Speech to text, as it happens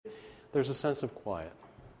there's a sense of quiet,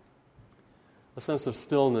 a sense of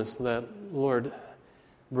stillness that, Lord,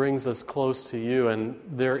 brings us close to you. And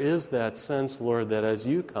there is that sense, Lord, that as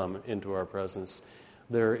you come into our presence,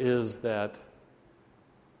 there is that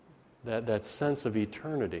sense of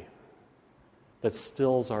eternity that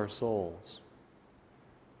stills our souls.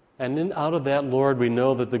 And out of that, Lord, we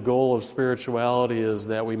know that the goal of spirituality is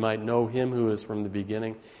that we might know him who is from the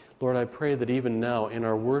beginning. Lord, I pray that even now in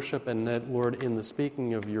our worship and that, Lord, in the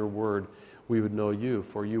speaking of your word, we would know you,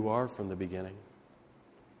 for you are from the beginning.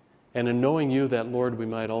 And in knowing you, that, Lord, we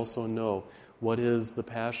might also know what is the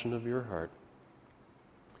passion of your heart.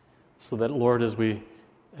 So that, Lord, as we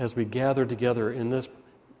gather together in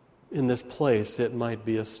this place, it might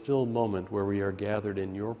be a still moment where we are gathered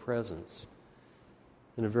in your presence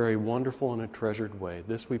in a very wonderful and a treasured way.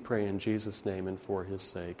 This we pray in Jesus' name and for his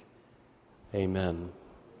sake. Amen.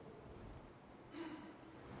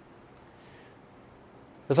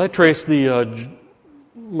 As I trace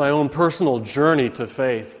my own personal journey to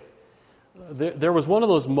faith, there was one of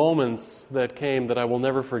those moments that came that I will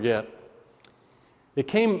never forget. It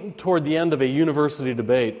came toward the end of a university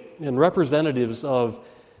debate, and representatives of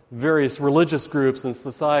various religious groups and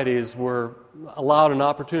societies were allowed an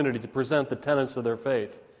opportunity to present the tenets of their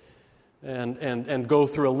faith and go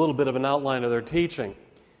through a little bit of an outline of their teaching.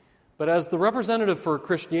 But as the representative for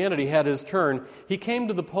Christianity had his turn, he came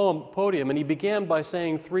to the podium and he began by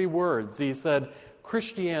saying 3 words. He said,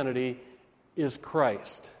 "Christianity is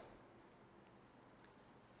Christ."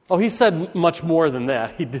 Oh, he said much more than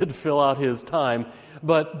that. He did fill out his time.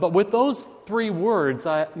 But with those 3 words,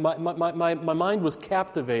 my mind was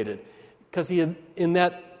captivated because he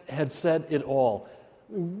had said it all.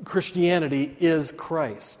 Christianity is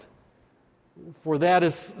Christ. For that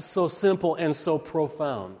is so simple and so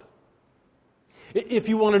profound. If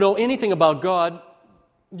you want to know anything about God,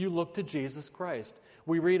 you look to Jesus Christ.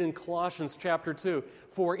 We read in Colossians chapter 2,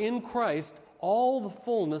 "For in Christ all the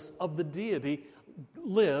fullness of the deity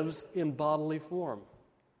lives in bodily form."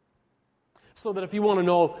 So that if you want to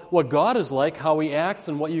know what God is like, how he acts,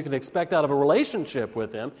 and what you can expect out of a relationship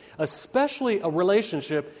with him, especially a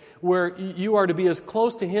relationship where you are to be as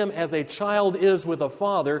close to him as a child is with a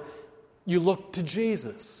father, you look to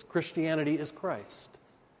Jesus. Christianity is Christ.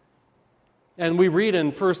 And we read in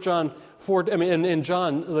in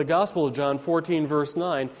the Gospel of John 14, verse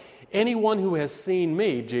 9, "Anyone who has seen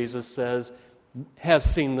me," Jesus says, "has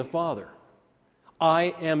seen the Father.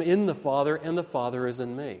 I am in the Father, and the Father is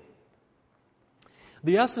in me."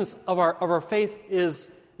 The essence of our faith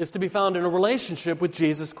is to be found in a relationship with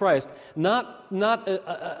Jesus Christ, not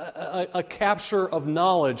a capture of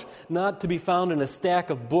knowledge, not to be found in a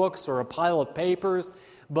stack of books or a pile of papers,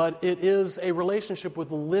 but it is a relationship with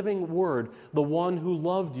the living Word, the one who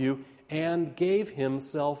loved you and gave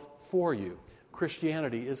himself for you.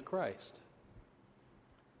 Christianity is Christ.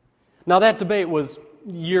 Now that debate was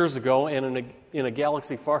years ago and in a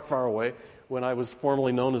galaxy far, far away, when I was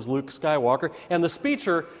formerly known as Luke Skywalker. And the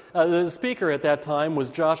speaker at that time was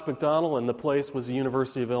Josh McDonnell, and the place was the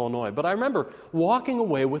University of Illinois. But I remember walking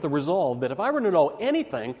away with a resolve that if I were to know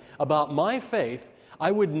anything about my faith,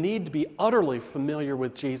 I would need to be utterly familiar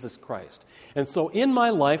with Jesus Christ. And so in my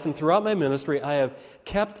life and throughout my ministry, I have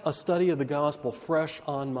kept a study of the gospel fresh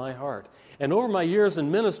on my heart. And over my years in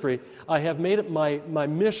ministry, I have made it my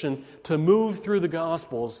mission to move through the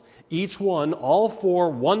Gospels, each one, all 4,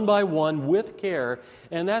 one by one, with care.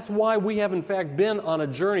 And that's why we have, in fact, been on a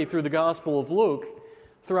journey through the Gospel of Luke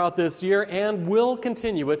throughout this year and will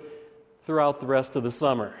continue it throughout the rest of the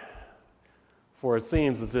summer. For it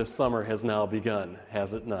seems as if summer has now begun,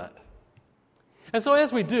 has it not? And so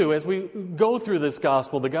as we go through this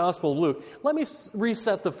Gospel, the Gospel of Luke, let me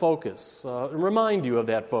reset the focus, and remind you of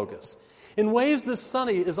that focus. In ways, this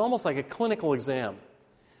study is almost like a clinical exam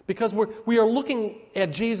because we are looking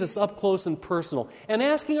at Jesus up close and personal and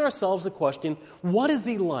asking ourselves the question, what is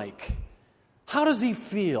he like? How does he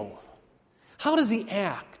feel? How does he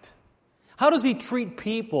act? How does he treat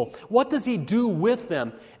people? What does he do with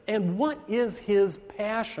them? And what is his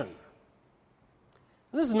passion?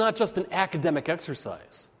 And this is not just an academic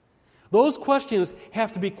exercise. Those questions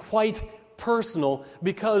have to be quite personal,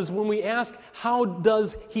 because when we ask how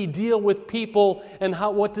does he deal with people and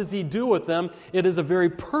what does he do with them, it is a very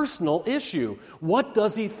personal issue. What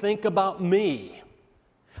does he think about me?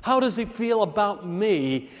 How does he feel about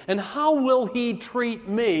me? And how will he treat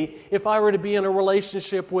me if I were to be in a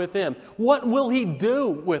relationship with him? What will he do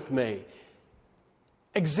with me?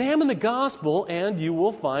 Examine the gospel and you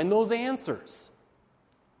will find those answers.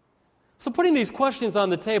 So putting these questions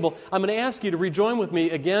on the table, I'm going to ask you to rejoin with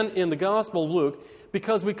me again in the Gospel of Luke,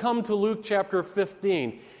 because we come to Luke chapter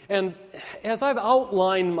 15. And as I've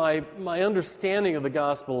outlined my understanding of the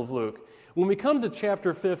Gospel of Luke, when we come to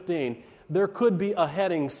chapter 15, there could be a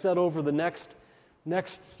heading set over the next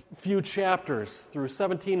few chapters through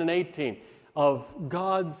 17 and 18 of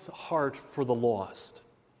God's heart for the lost.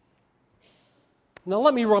 Now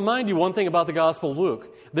let me remind you one thing about the Gospel of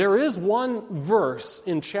Luke. There is one verse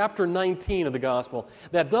in chapter 19 of the Gospel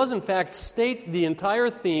that does in fact state the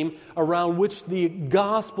entire theme around which the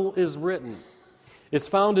Gospel is written. It's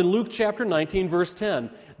found in Luke chapter 19, verse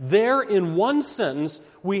 10. There in one sentence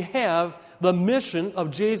we have the mission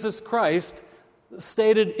of Jesus Christ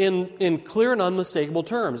stated in clear and unmistakable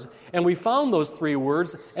terms. And we found those three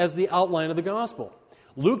words as the outline of the Gospel.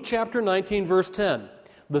 Luke chapter 19, verse 10.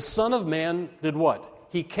 The Son of Man did what?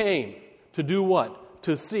 He came to do what?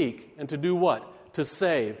 To seek and to do what? To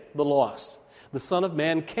save the lost. The Son of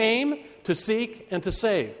Man came to seek and to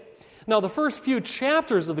save. Now, the first few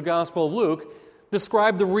chapters of the Gospel of Luke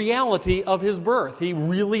describe the reality of his birth. He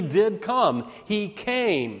really did come. He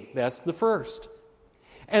came. That's the first.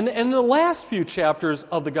 And in the last few chapters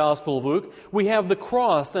of the Gospel of Luke, we have the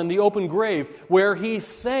cross and the open grave where he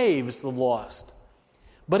saves the lost.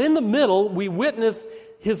 But in the middle, we witness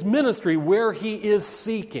his ministry where he is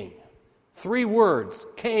seeking. Three words: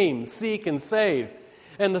 came, seek, and save.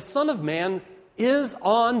 And the Son of Man is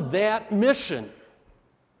on that mission.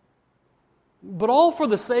 But all for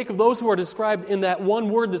the sake of those who are described in that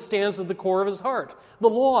one word that stands at the core of his heart, the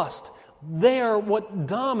lost. They are what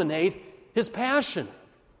dominate his passion.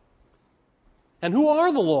 And who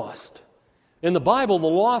are the lost? In the Bible, the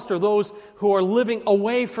lost are those who are living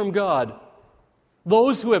away from God.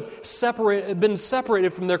 Those who have been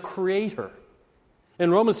separated from their Creator.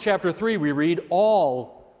 In Romans chapter 3, we read,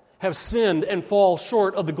 all have sinned and fall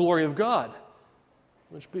short of the glory of God,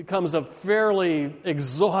 which becomes a fairly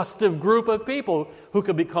exhaustive group of people who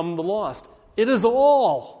could become the lost. It is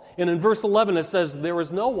all. And in verse 11 it says, there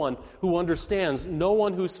is no one who understands, no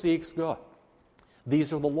one who seeks God.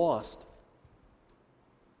 These are the lost.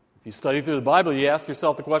 If you study through the Bible, you ask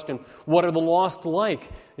yourself the question, what are the lost like?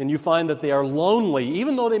 And you find that they are lonely,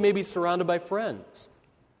 even though they may be surrounded by friends.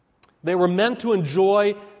 They were meant to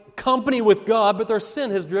enjoy company with God, but their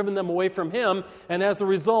sin has driven them away from Him, and as a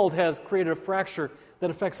result has created a fracture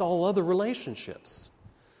that affects all other relationships.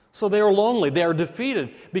 So they are lonely, they are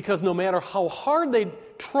defeated, because no matter how hard they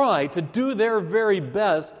try to do their very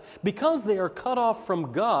best, because they are cut off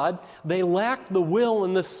from God, they lack the will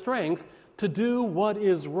and the strength to do what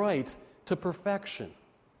is right to perfection.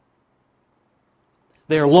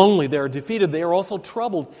 They are lonely, they are defeated, they are also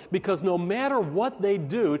troubled, because no matter what they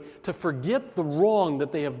do to forget the wrong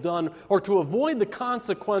that they have done or to avoid the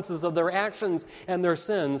consequences of their actions and their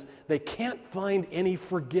sins, they can't find any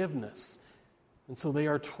forgiveness. And so they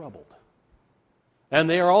are troubled. And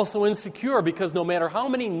they are also insecure, because no matter how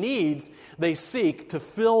many needs they seek to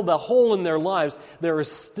fill the hole in their lives, there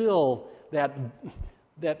is still that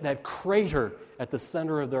crater at the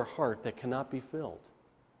center of their heart that cannot be filled.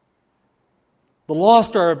 The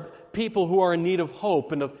lost are people who are in need of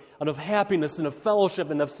hope and of happiness and of fellowship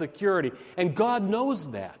and of security. And God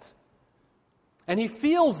knows that. And He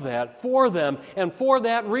feels that for them. And for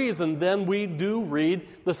that reason, then we do read,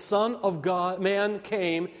 the Son of God, man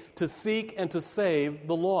came to seek and to save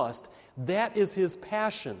the lost. That is His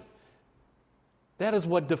passion. That is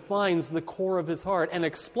what defines the core of His heart and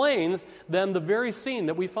explains then the very scene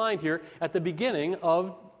that we find here at the beginning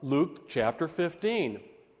of Luke chapter 15.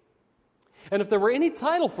 And if there were any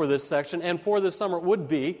title for this section and for this summer, it would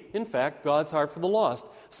be, in fact, God's heart for the lost.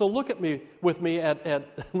 So look with me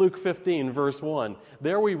at Luke 15, verse 1.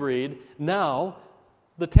 There we read, now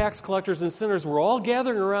the tax collectors and sinners were all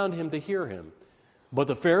gathering around Him to hear Him. But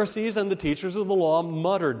the Pharisees and the teachers of the law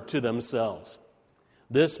muttered to themselves,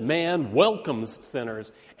 this man welcomes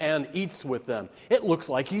sinners and eats with them. It looks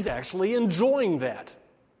like he's actually enjoying that.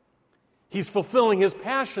 He's fulfilling his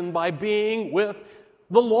passion by being with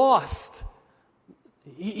the lost.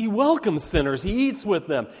 He welcomes sinners. He eats with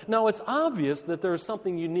them. Now, it's obvious that there is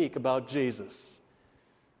something unique about Jesus.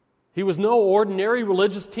 He was no ordinary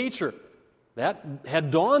religious teacher. That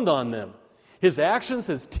had dawned on them. His actions,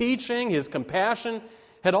 his teaching, his compassion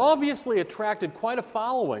had obviously attracted quite a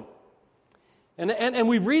following. And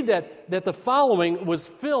we read that the following was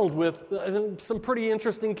filled with some pretty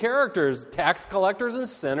interesting characters, tax collectors and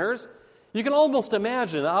sinners. You can almost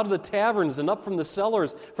imagine out of the taverns and up from the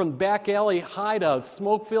cellars, from back alley hideouts,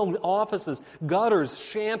 smoke-filled offices, gutters,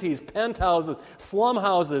 shanties, penthouses, slum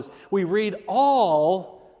houses, we read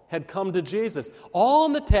all had come to Jesus. All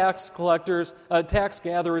the tax collectors, tax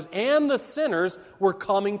gatherers, and the sinners were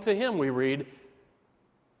coming to him, we read,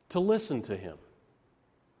 to listen to him.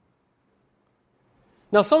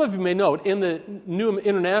 Now, some of you may note, in the New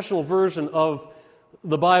International Version of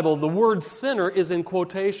the Bible, the word sinner is in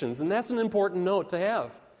quotations, and that's an important note to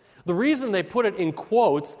have. The reason they put it in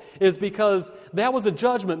quotes is because that was a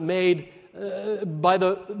judgment made by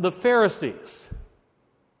the Pharisees.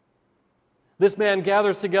 This man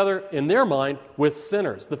gathers together, in their mind, with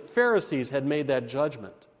sinners. The Pharisees had made that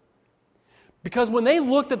judgment. Because when they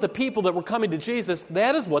looked at the people that were coming to Jesus,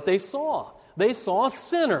 that is what they saw. They saw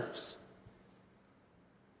sinners.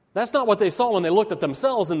 That's not what they saw when they looked at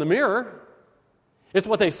themselves in the mirror. It's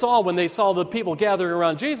what they saw when they saw the people gathering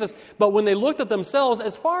around Jesus. But when they looked at themselves,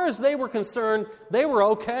 as far as they were concerned, they were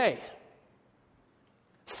okay.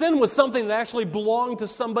 Sin was something that actually belonged to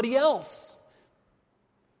somebody else.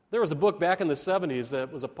 There was a book back in the 70s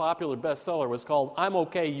that was a popular bestseller. It was called I'm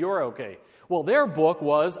Okay, You're Okay. Well, their book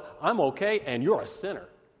was I'm okay and you're a sinner.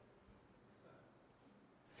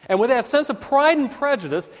 And with that sense of pride and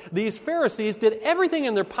prejudice, these Pharisees did everything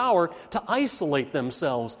in their power to isolate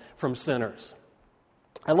themselves from sinners.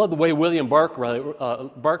 I love the way William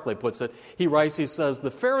Barclay puts it. He writes, he says,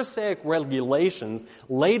 the Pharisaic regulations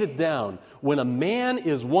laid it down. When a man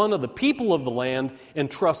is one of the people of the land,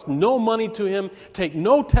 entrust no money to him, take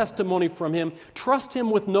no testimony from him, trust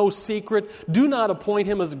him with no secret, do not appoint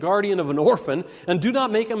him as guardian of an orphan, and do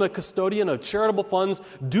not make him a custodian of charitable funds,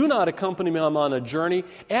 do not accompany him on a journey.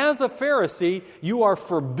 As a Pharisee, you are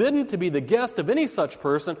forbidden to be the guest of any such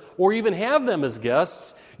person, or even have them as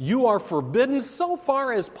guests. You are forbidden so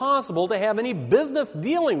far as possible to have any business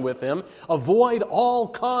dealing with him. Avoid all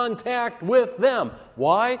contact with them.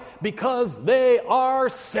 Why? Because they are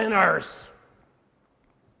sinners.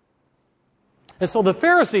 And so the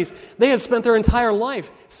Pharisees, they had spent their entire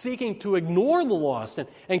life seeking to ignore the lost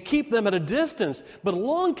and keep them at a distance. But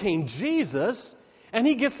along came Jesus, and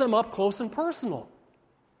he gets them up close and personal.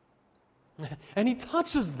 And he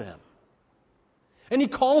touches them. And he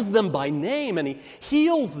calls them by name, and he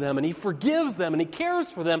heals them, and he forgives them, and he cares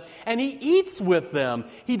for them, and he eats with them.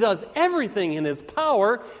 He does everything in his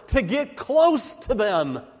power to get close to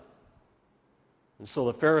them. And so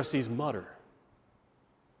the Pharisees mutter.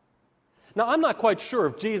 Now, I'm not quite sure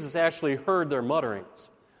if Jesus actually heard their mutterings.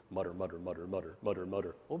 Mutter, mutter, mutter, mutter, mutter,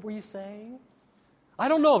 mutter. What were you saying? I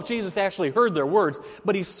don't know if Jesus actually heard their words,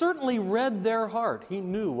 but he certainly read their heart. He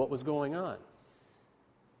knew what was going on.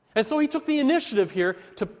 And so he took the initiative here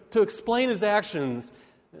to explain his actions.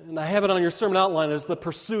 And I have it on your sermon outline as the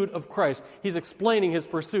pursuit of Christ. He's explaining his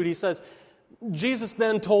pursuit. He says, Jesus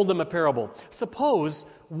then told them a parable. Suppose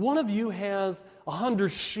one of you has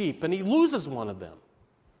 100 sheep and he loses one of them.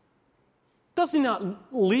 Does he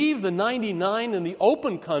not leave the 99 in the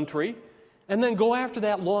open country and then go after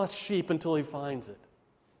that lost sheep until he finds it?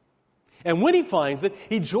 And when he finds it,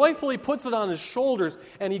 he joyfully puts it on his shoulders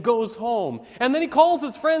and he goes home. And then he calls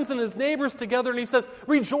his friends and his neighbors together and he says,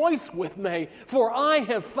 rejoice with me, for I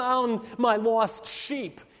have found my lost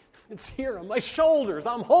sheep. It's here on my shoulders.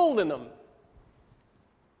 I'm holding them.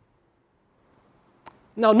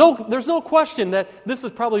 Now, there's no question that this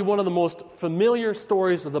is probably one of the most familiar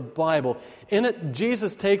stories of the Bible. In it,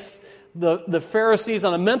 Jesus takes the Pharisees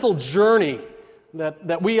on a mental journey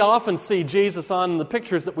that we often see Jesus on in the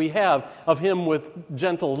pictures that we have of him with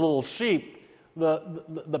gentle little sheep.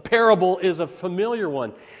 The parable is a familiar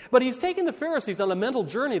one. But he's taking the Pharisees on a mental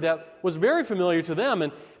journey that was very familiar to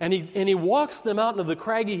them, and he walks them out into the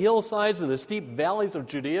craggy hillsides and the steep valleys of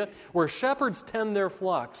Judea where shepherds tend their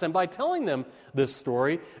flocks. And by telling them this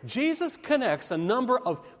story, Jesus connects a number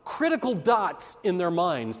of critical dots in their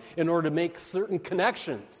minds in order to make certain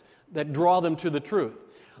connections that draw them to the truth.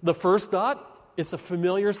 The first dot, it's a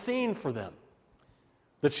familiar scene for them.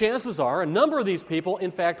 The chances are a number of these people,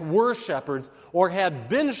 in fact, were shepherds or had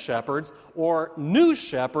been shepherds or knew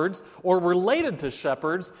shepherds or related to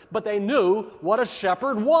shepherds, but they knew what a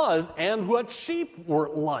shepherd was and what sheep were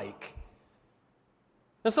like.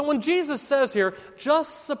 And so when Jesus says here,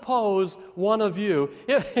 just suppose one of you,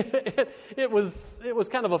 it was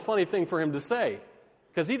kind of a funny thing for him to say,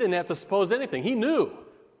 because he didn't have to suppose anything. He knew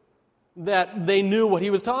that they knew what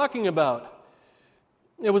he was talking about.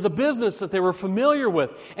 It was a business that they were familiar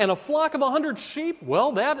with. And a flock of 100 sheep,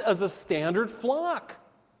 well, that is a standard flock.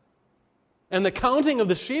 And the counting of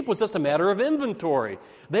the sheep was just a matter of inventory.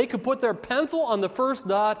 They could put their pencil on the first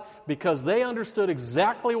dot because they understood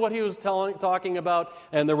exactly what he was talking about,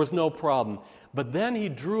 and there was no problem. But then he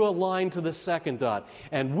drew a line to the second dot.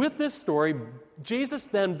 And with this story, Jesus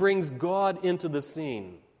then brings God into the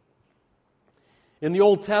scene. In the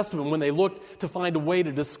Old Testament, when they looked to find a way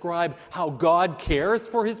to describe how God cares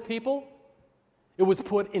for his people, it was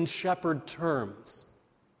put in shepherd terms.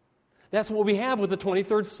 That's what we have with the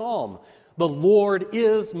 23rd Psalm. The Lord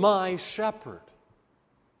is my shepherd.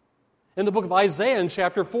 In the book of Isaiah, in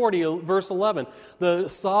chapter 40, verse 11, the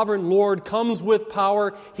sovereign Lord comes with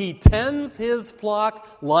power. He tends his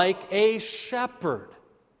flock like a shepherd.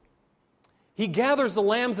 He gathers the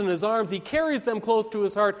lambs in his arms. He carries them close to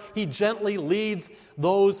his heart. He gently leads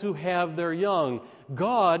those who have their young.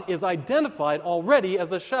 God is identified already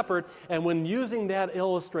as a shepherd, and when using that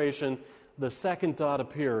illustration, the second dot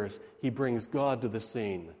appears. He brings God to the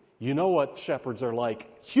scene. You know what shepherds are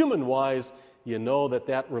like human-wise. You know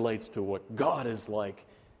that relates to what God is like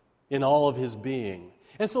in all of his being.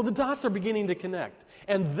 And so the dots are beginning to connect.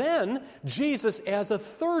 And then Jesus adds a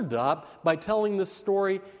third dot by telling this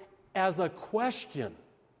story as a question.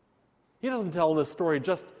 He doesn't tell this story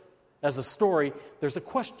just as a story. There's a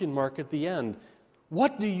question mark at the end.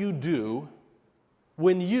 What do you do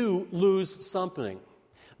when you lose something?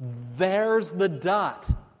 There's the dot.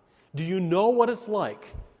 Do you know what it's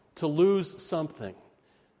like to lose something?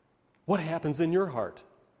 What happens in your heart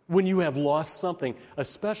when you have lost something,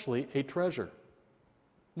 especially a treasure?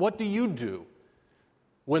 What do you do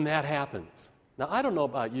when that happens? Now, I don't know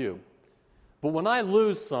about you, but when I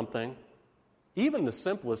lose something, even the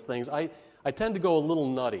simplest things, I tend to go a little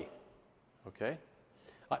nutty, okay?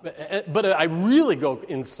 But I really go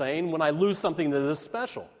insane when I lose something that is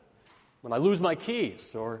special. When I lose my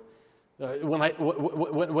keys, or when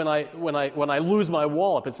I lose my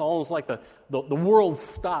wallet, it's almost like the world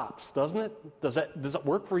stops, doesn't it? Does it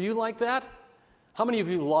work for you like that? How many of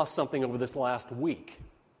you lost something over this last week?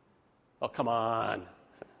 Oh, come on.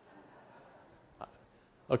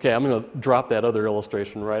 Okay, I'm going to drop that other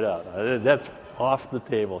illustration right out. That's off the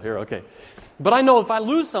table here, okay. But I know if I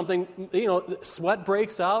lose something, sweat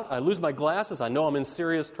breaks out, I lose my glasses, I know I'm in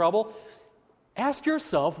serious trouble. Ask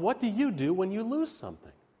yourself, what do you do when you lose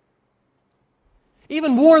something?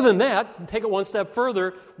 Even more than that, take it one step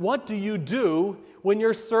further, what do you do when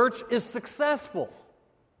your search is successful?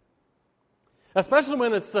 Especially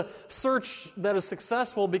when it's a search that is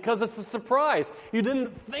successful because it's a surprise. You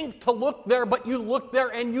didn't think to look there, but you looked there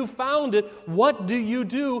and you found it. What do you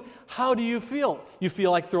do? How do you feel? You feel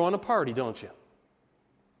like throwing a party, don't you?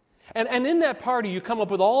 And in that party, you come up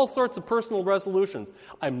with all sorts of personal resolutions.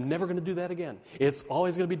 I'm never going to do that again. It's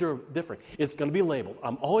always going to be different. It's going to be labeled.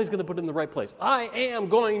 I'm always going to put it in the right place. I am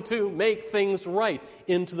going to make things right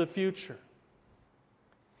into the future.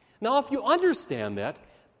 Now, if you understand that,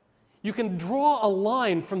 you can draw a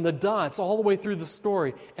line from the dots all the way through the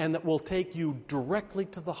story, and that will take you directly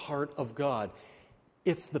to the heart of God.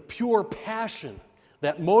 It's the pure passion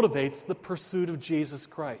that motivates the pursuit of Jesus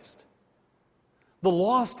Christ. The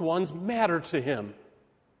lost ones matter to him.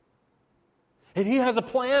 And he has a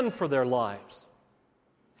plan for their lives.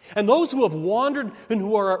 And those who have wandered and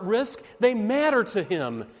who are at risk, they matter to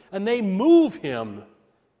him, and they move him.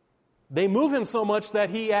 They move him so much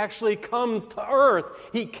that he actually comes to earth.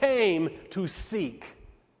 He came to seek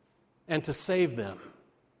and to save them.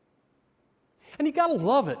 And you got to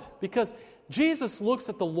love it, because Jesus looks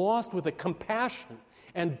at the lost with a compassion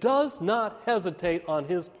and does not hesitate on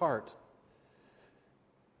his part.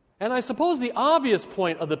 And I suppose the obvious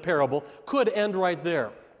point of the parable could end right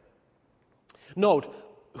there. Note,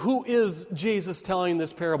 who is Jesus telling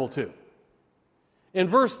this parable to? In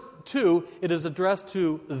verse 2, it is addressed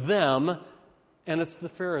to them, and it's the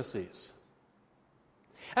Pharisees.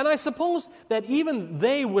 And I suppose that even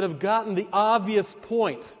they would have gotten the obvious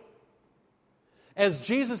point as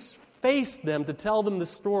Jesus faced them to tell them the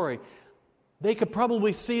story. They could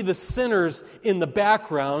probably see the sinners in the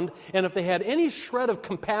background, and if they had any shred of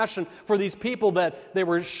compassion for these people that they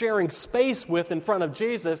were sharing space with in front of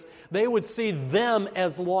Jesus, they would see them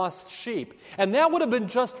as lost sheep. And that would have been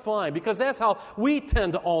just fine, because that's how we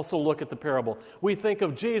tend to also look at the parable. We think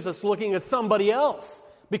of Jesus looking at somebody else,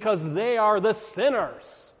 because they are the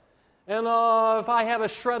sinners. And if I have a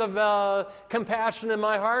shred of compassion in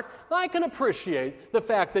my heart, I can appreciate the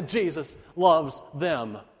fact that Jesus loves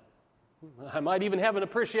them. I might even have an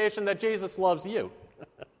appreciation that Jesus loves you.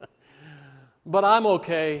 But I'm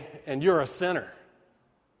okay, and you're a sinner.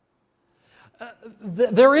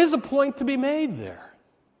 There is a point to be made there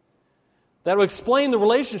that will explain the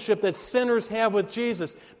relationship that sinners have with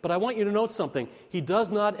Jesus. But I want you to note something. He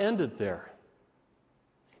does not end it there.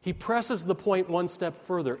 He presses the point one step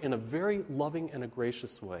further in a very loving and a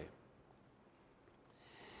gracious way.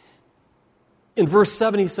 In verse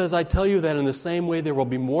 7, he says, I tell you that in the same way there will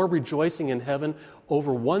be more rejoicing in heaven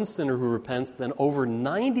over one sinner who repents than over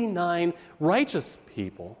 99 righteous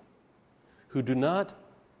people who do not,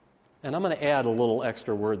 and I'm going to add a little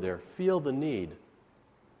extra word there, feel the need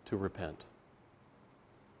to repent.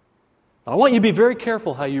 I want you to be very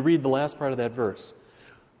careful how you read the last part of that verse.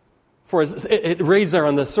 For it reads there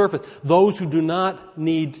on the surface, those who do not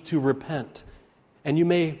need to repent. And you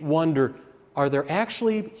may wonder, are there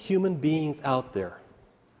actually human beings out there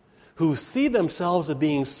who see themselves as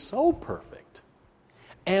being so perfect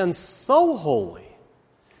and so holy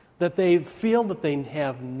that they feel that they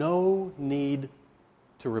have no need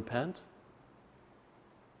to repent?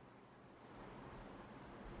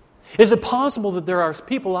 Is it possible that there are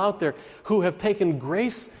people out there who have taken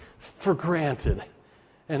grace for granted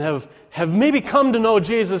and have maybe come to know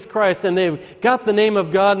Jesus Christ, and they've got the name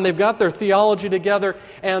of God and they've got their theology together,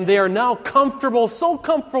 and they are now comfortable, so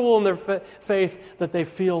comfortable in their faith that they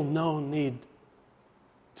feel no need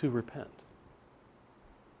to repent?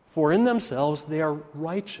 For in themselves they are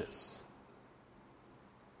righteous.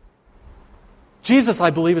 Jesus, I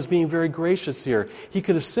believe, is being very gracious here. He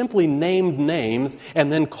could have simply named names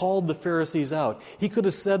and then called the Pharisees out. He could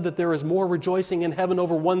have said that there is more rejoicing in heaven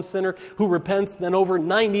over one sinner who repents than over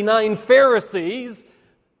 99 Pharisees.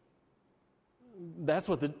 That's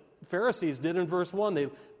what the Pharisees did in verse 1.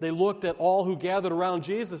 They looked at all who gathered around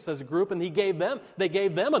Jesus as a group, and they gave them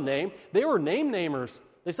a name. They were name namers.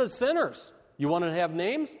 They said, sinners, you want to have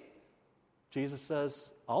names? Jesus says,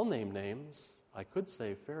 I'll name names. I could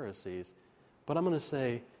say Pharisees, but I'm going to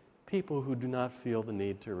say people who do not feel the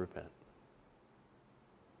need to repent.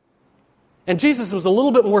 And Jesus was a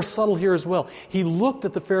little bit more subtle here as well. He looked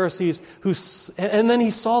at the Pharisees and then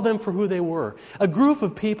he saw them for who they were. A group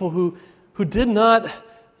of people who did not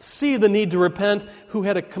see the need to repent, who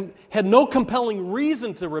had no compelling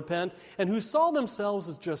reason to repent, and who saw themselves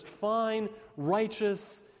as just fine,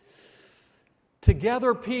 righteous,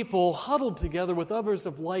 together people huddled together with others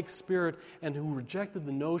of like spirit, and who rejected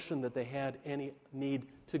the notion that they had any need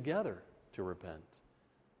together to repent.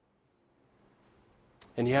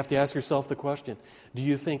 And you have to ask yourself the question, do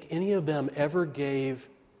you think any of them ever gave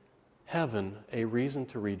heaven a reason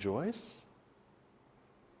to rejoice?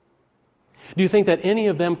 Do you think that any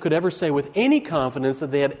of them could ever say with any confidence that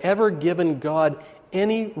they had ever given God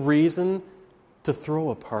any reason to throw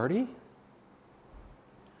a party?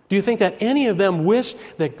 Do you think that any of them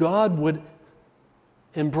wished that God would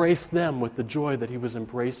embrace them with the joy that He was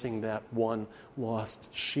embracing that one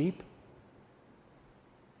lost sheep?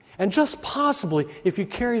 And just possibly, if you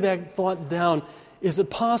carry that thought down, is it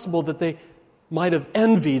possible that they might have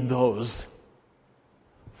envied those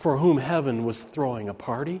for whom heaven was throwing a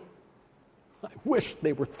party? I wish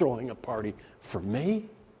they were throwing a party for me.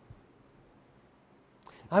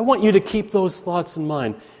 I want you to keep those thoughts in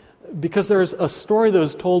mind, because there's a story that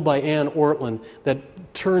was told by Ann Ortland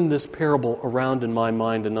that turned this parable around in my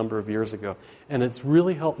mind a number of years ago. And it's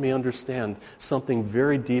really helped me understand something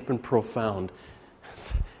very deep and profound.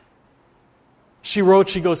 She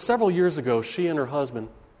goes, several years ago, she and her husband,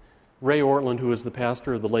 Ray Ortland, who is the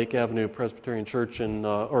pastor of the Lake Avenue Presbyterian Church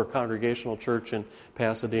or Congregational Church in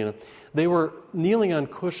Pasadena, they were kneeling on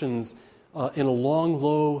cushions in a long,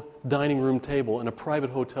 low dining room table in a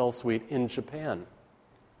private hotel suite in Japan.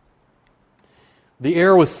 The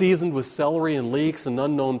air was seasoned with celery and leeks and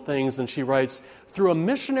unknown things, and she writes, through a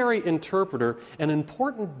missionary interpreter, an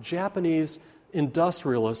important Japanese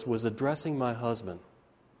industrialist was addressing my husband.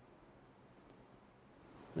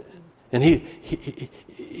 And he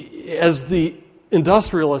as the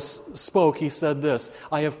industrialist spoke, he said this,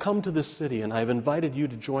 I have come to this city and I have invited you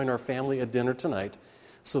to join our family at dinner tonight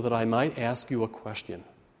so that I might ask you a question.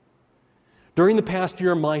 During the past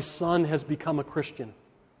year, my son has become a Christian.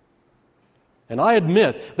 And I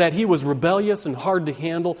admit that he was rebellious and hard to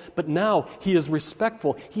handle, but now he is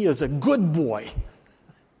respectful. He is a good boy.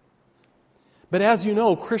 But as you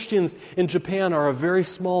know, Christians in Japan are a very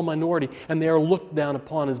small minority, and they are looked down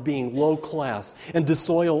upon as being low class and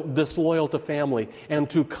disloyal to family and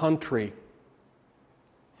to country.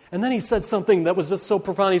 And then he said something that was just so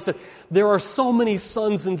profound. He said, there are so many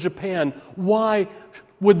sons in Japan. Why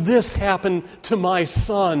would this happen to my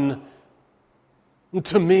son,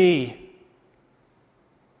 to me?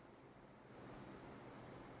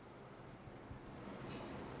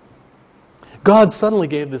 God suddenly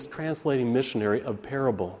gave this translating missionary a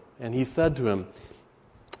parable, and he said to him,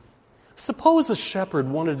 suppose a shepherd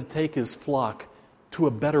wanted to take his flock to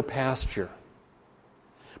a better pasture,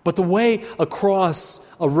 but the way across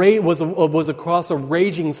was across a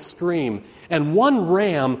raging stream, and one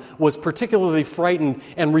ram was particularly frightened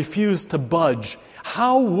and refused to budge.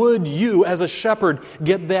 How would you, as a shepherd,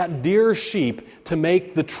 get that dear sheep to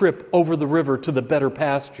make the trip over the river to the better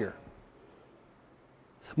pasture?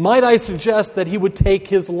 Might I suggest that he would take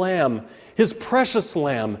his lamb, his precious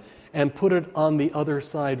lamb, and put it on the other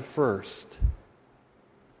side first?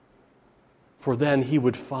 For then he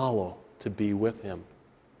would follow to be with him.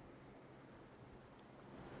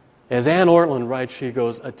 As Anne Ortland writes, she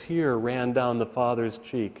goes, "A tear ran down the father's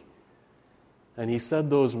cheek, and he said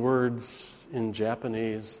those words in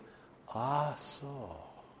Japanese, 'Ah, so.'"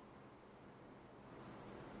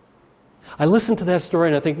 I listen to that story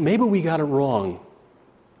and I think maybe we got it wrong.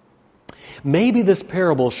 Maybe this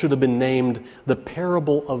parable should have been named the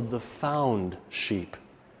parable of the found sheep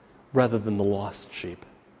rather than the lost sheep.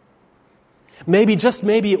 Maybe, just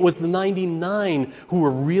maybe, it was the 99 who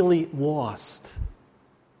were really lost.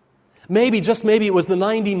 Maybe, just maybe, it was the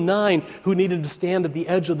 99 who needed to stand at the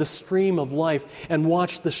edge of the stream of life and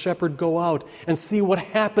watch the shepherd go out and see what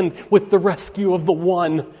happened with the rescue of the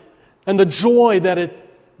one and the joy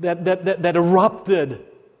that erupted.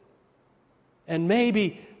 And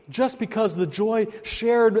maybe, just because the joy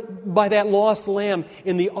shared by that lost lamb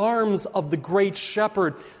in the arms of the great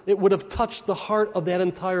shepherd, it would have touched the heart of that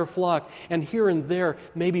entire flock. And here and there,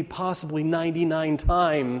 maybe possibly 99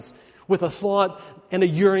 times, with a thought and a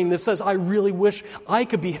yearning that says, "I really wish I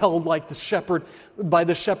could be held like the shepherd, by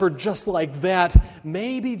the shepherd just like that."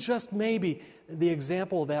 Maybe, just maybe, the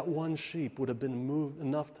example of that one sheep would have been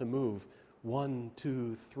enough to move 1,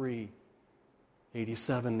 2, 3,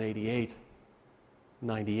 87, 88,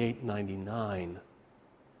 98, 99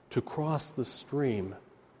 to cross the stream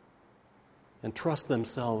and trust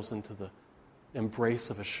themselves into the embrace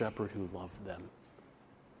of a shepherd who loved them.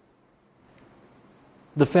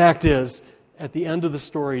 The fact is, at the end of the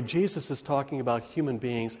story, Jesus is talking about human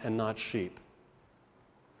beings and not sheep.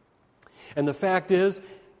 And the fact is,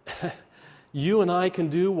 you and I can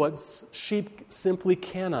do what sheep simply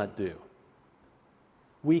cannot do.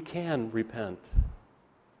 We can repent.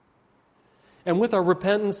 And with our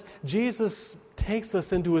repentance, Jesus takes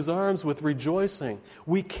us into his arms with rejoicing.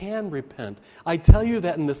 We can repent. I tell you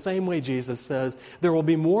that in the same way, Jesus says, there will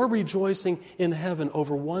be more rejoicing in heaven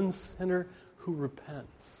over one sinner who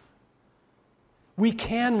repents. We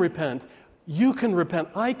can repent. You can repent.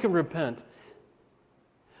 I can repent.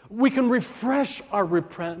 We can refresh our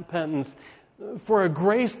repentance for a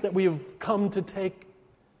grace that we have come to take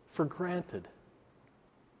for granted.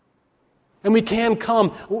 And we can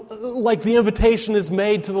come, like the invitation is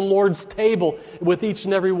made to the Lord's table with each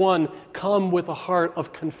and every one, come with a heart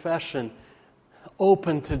of confession,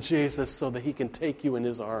 open to Jesus so that he can take you in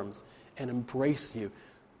his arms and embrace you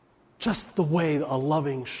just the way a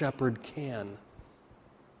loving shepherd can.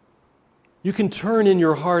 You can turn in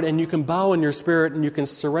your heart and you can bow in your spirit and you can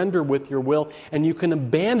surrender with your will and you can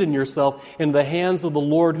abandon yourself in the hands of the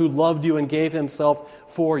Lord who loved you and gave himself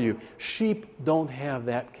for you. Sheep don't have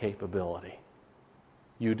that capability.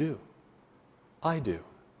 You do. I do.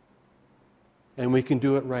 And we can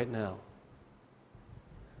do it right now.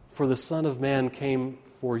 For the Son of Man came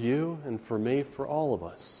for you and for me, for all of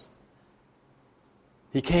us.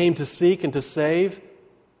 He came to seek and to save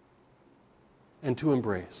and to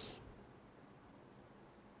embrace.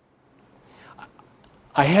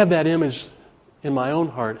 I have that image in my own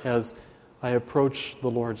heart as I approach the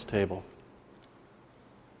Lord's table.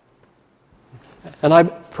 And I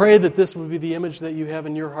pray that this would be the image that you have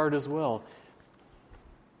in your heart as well.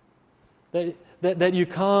 That you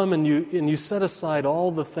come and you set aside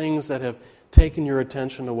all the things that have taken your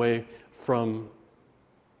attention away from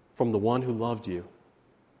the one who loved you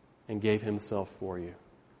and gave himself for you.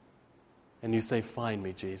 And you say, "Find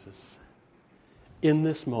me, Jesus. In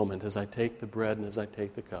this moment, as I take the bread and as I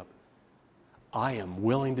take the cup, I am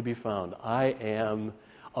willing to be found. I am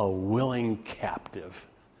a willing captive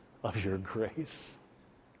of your grace.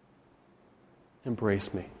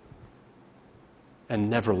 Embrace me and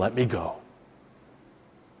never let me go."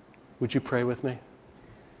 Would you pray with me?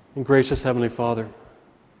 And gracious Heavenly Father,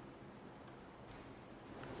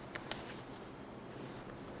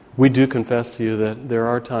 we do confess to you that there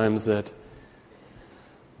are times that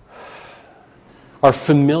our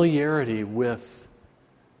familiarity with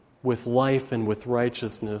life and with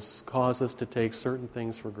righteousness cause us to take certain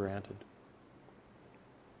things for granted.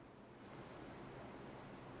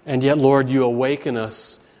 And yet, Lord, you awaken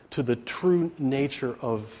us to the true nature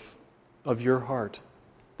of your heart,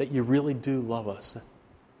 that you really do love us,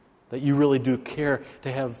 that you really do care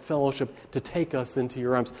to have fellowship, to take us into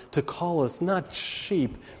your arms, to call us not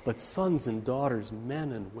sheep, but sons and daughters,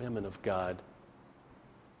 men and women of God.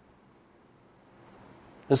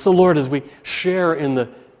 And so, Lord, as we share in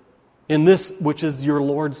this which is your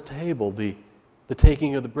Lord's table, the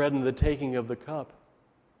taking of the bread and the taking of the cup,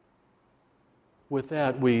 with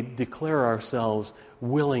that, we declare ourselves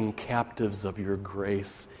willing captives of your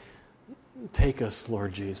grace. Take us,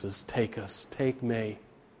 Lord Jesus, take us, take me.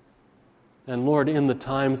 And Lord, in the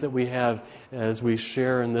times that we have as we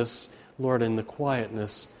share in this, Lord, in the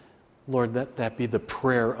quietness, Lord, that be the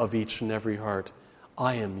prayer of each and every heart.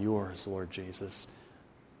 I am yours, Lord Jesus.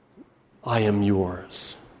 I am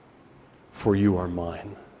yours, for you are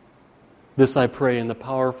mine. This I pray in the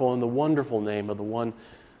powerful and the wonderful name of the one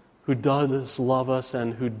who does love us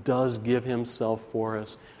and who does give himself for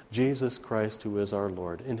us, Jesus Christ, who is our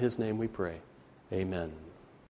Lord. In his name we pray. Amen.